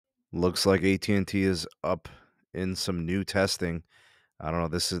Looks like AT&T is up in some new testing. I don't know.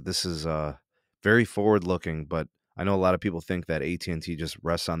 This is very forward looking, but I know a lot of people think that AT&T just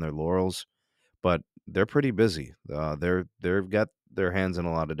rests on their laurels, but they're pretty busy. They've got their hands in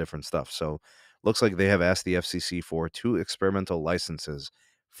a lot of different stuff. So looks like they have asked the FCC for 2 experimental licenses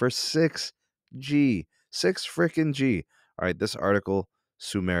for 6G, 6 freaking G. All right, this article,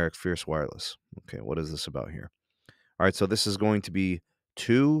 Sumeric Fierce Wireless. Okay, what is this about here? All right, so this is going to be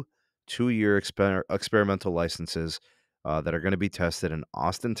two 2-year experimental licenses that are going to be tested in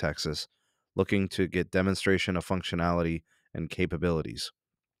Austin, Texas, looking to get demonstration of functionality and capabilities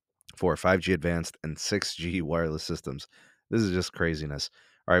for 5G advanced and 6G wireless systems. This is just craziness.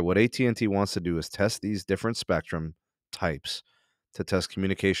 All right, what AT&T wants to do is test these different spectrum types to test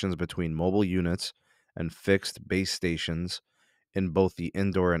communications between mobile units and fixed base stations in both the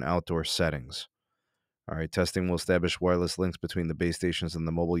indoor and outdoor settings. All right, testing will establish wireless links between the base stations and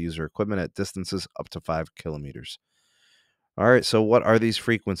the mobile user equipment at distances up to 5 kilometers. All right, so what are these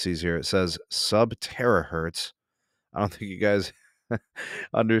frequencies here? It says sub terahertz. I don't think you guys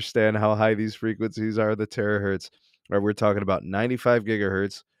understand how high these frequencies are, the terahertz. All right, we're talking about 95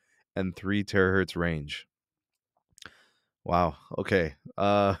 gigahertz and 3 terahertz range. Wow. Okay.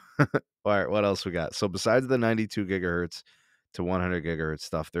 All right, what else we got? So besides the 92 gigahertz to 100 gigahertz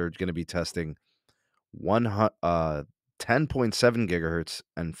stuff, they're going to be testing 10.7 gigahertz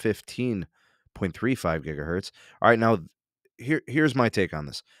and 15.35 gigahertz. All right, now here's my take on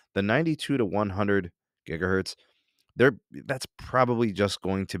this. The 92 to 100 gigahertz, that's probably just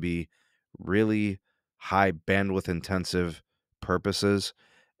going to be really high bandwidth intensive purposes.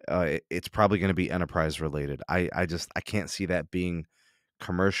 It's probably going to be enterprise related. I can't see that being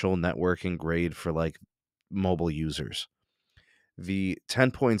commercial networking grade for like mobile users. The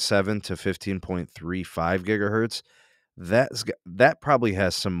 10.7 to 15.35 gigahertz, that probably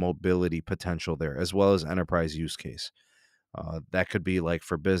has some mobility potential there, as well as enterprise use case. That could be like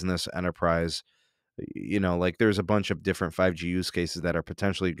for business, enterprise. Like there's a bunch of different 5G use cases that are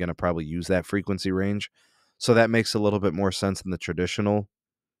potentially going to probably use that frequency range. So that makes a little bit more sense than the traditional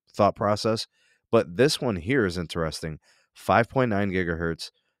thought process. But this one here is interesting: 5.9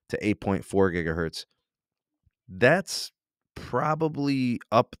 gigahertz to 8.4 gigahertz. That's probably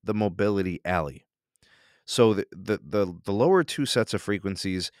up the mobility alley. So the lower two sets of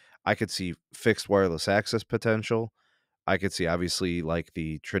frequencies, I could see fixed wireless access potential. I could see obviously like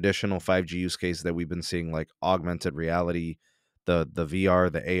the traditional 5G use case that we've been seeing, like augmented reality, the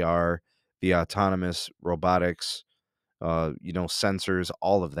VR, the AR, the autonomous robotics, sensors,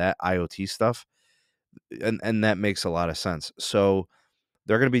 all of that IoT stuff, and that makes a lot of sense. So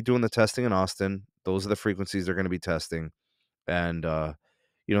they're going to be doing the testing in Austin. Those are the frequencies they're going to be testing, and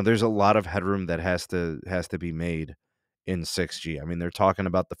there's a lot of headroom that has to be made in 6G. I mean, they're talking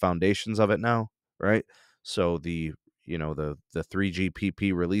about the foundations of it now, right? So the 3G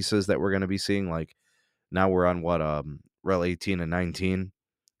PP releases that we're going to be seeing, like now we're on what Rel 18 and 19,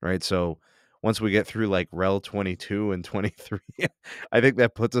 right? So once we get through like Rel 22 and 23, I think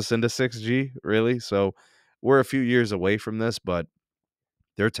that puts us into 6G, really. So we're a few years away from this, but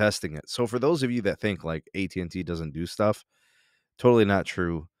they're testing it. So for those of you that think like AT&T doesn't do stuff, totally not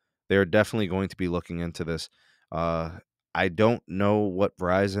true. They're definitely going to be looking into this. Uh, I don't know what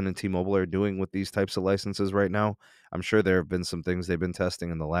Verizon and T-Mobile are doing with these types of licenses right now. I'm sure there have been some things they've been testing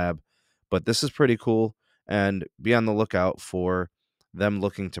in the lab, but this is pretty cool. And be on the lookout for them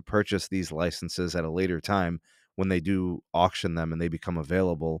looking to purchase these licenses at a later time when they do auction them and they become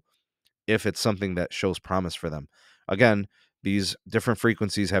available, if it's something that shows promise for them. Again, these different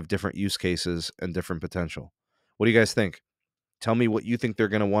frequencies have different use cases and different potential. What do you guys think? Tell me what you think they're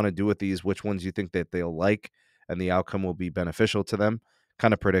going to want to do with these, which ones you think that they'll like, and the outcome will be beneficial to them.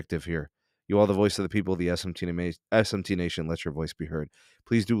 Kind of predictive here. You are the voice of the people of the SMT Nation. Let your voice be heard.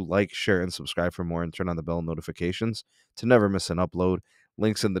 Please do like, share, and subscribe for more, and turn on the bell notifications to never miss an upload.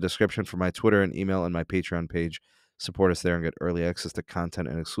 Links in the description for my Twitter and email and my Patreon page. Support us there and get early access to content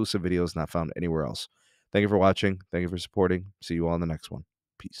and exclusive videos not found anywhere else. Thank you for watching. Thank you for supporting. See you all in the next one.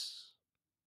 Peace.